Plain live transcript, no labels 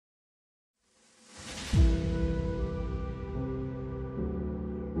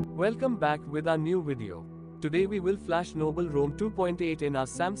Welcome back with our new video. Today we will flash Noble ROM 2.8 in our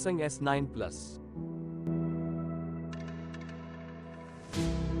Samsung S9 Plus.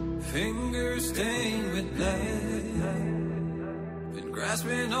 Fingers stained with blood, been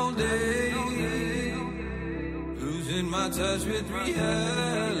grasping all day, losing my touch with reality,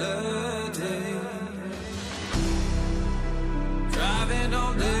 driving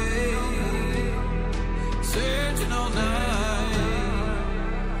all day, searching all night,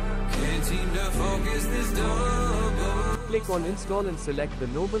 can't seem to focus this double. Click on install and select the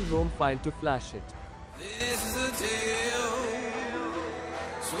Noble ROM file to flash it. This is a tale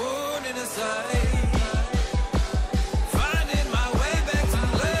sworn in a sight, finding my way back to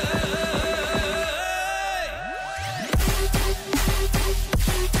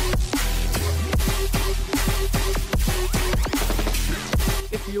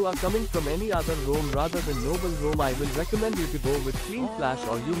If you are coming from any other ROM rather than Noble ROM, I will recommend you to go with Clean Flash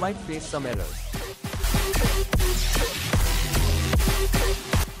or you might face some errors.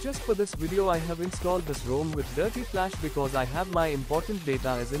 Just for this video I have installed this ROM with Dirty Flash because I have my important data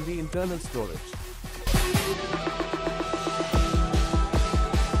as in the internal storage.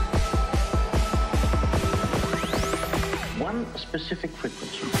 One specific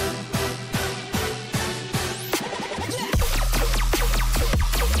frequency.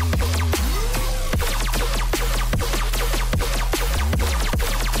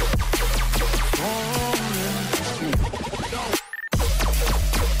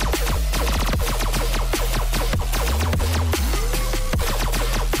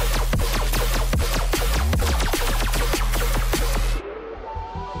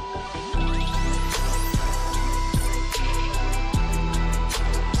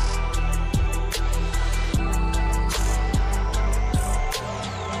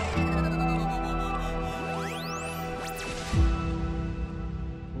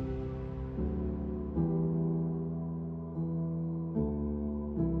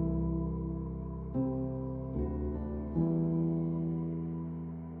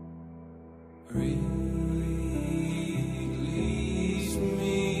 Release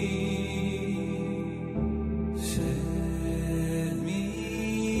me, set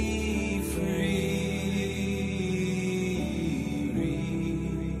me free.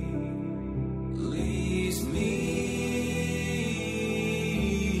 Release me,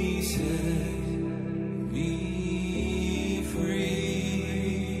 set me free.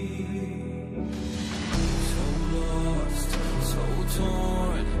 So lost, so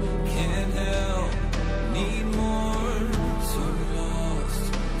torn, can't help, need more. So lost,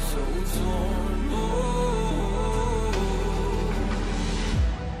 so torn, oh.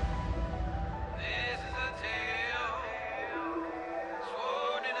 This is a tale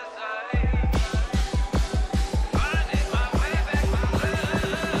sworn in a sight, finding my way back to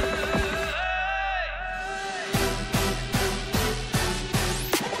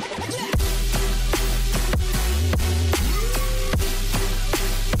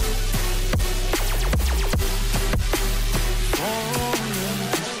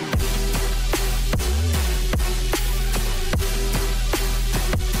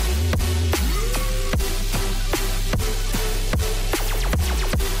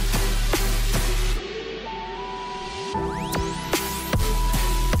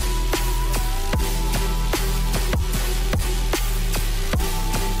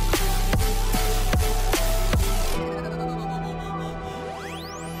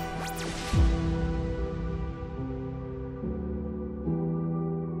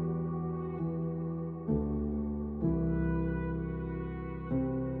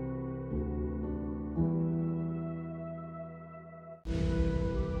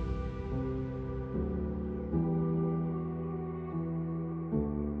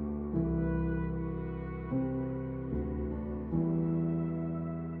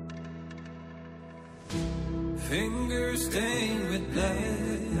fingers stained with blood,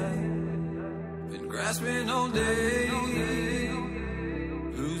 been grasping all day,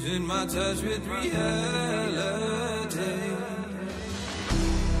 losing my touch with reality,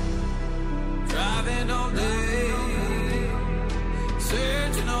 driving all day,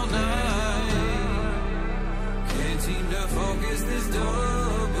 searching all night, can't seem to focus this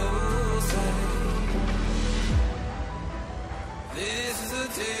double sight. This is a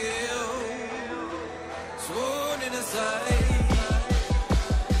tale sworn in a sight,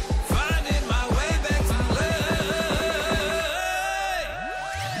 finding my way back to life.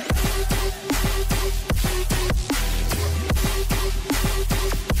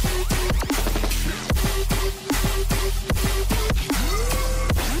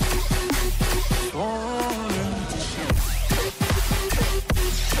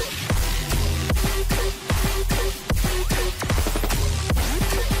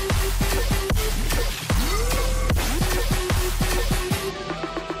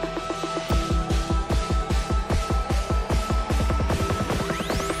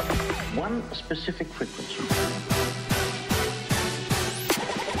 specific frequency.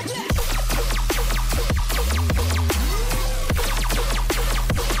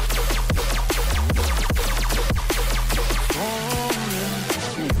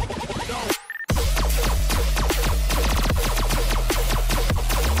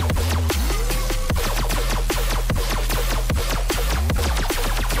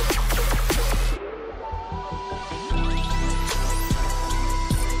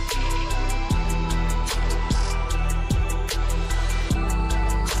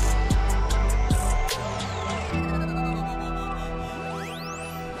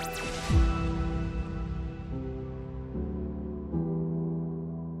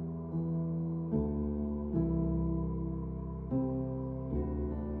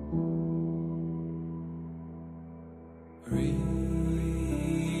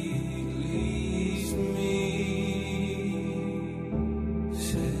 Release me,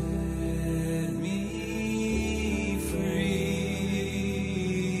 set me free.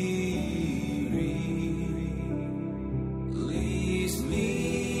 Release me,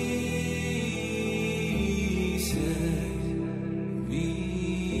 set me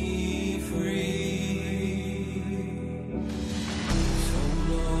free. So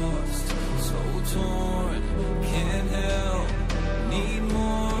lost, so torn, can't help, need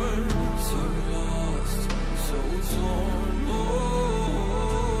more. So lost, so torn. Oh,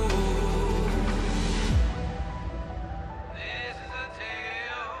 this is a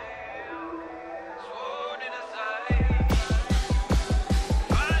tale sworn in a sight,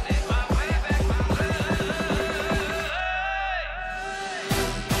 finding my way back to life.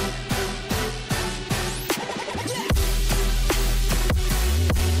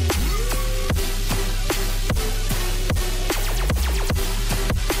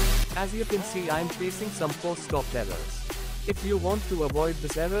 As you can see, I'm facing some post-stop errors. If you want to avoid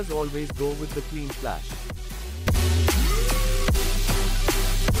these errors, always go with the clean flash.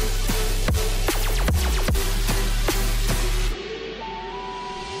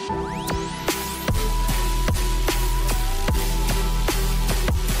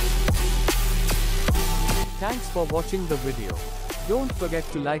 Thanks for watching the video. Don't forget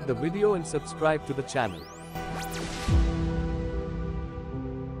to like the video and subscribe to the channel.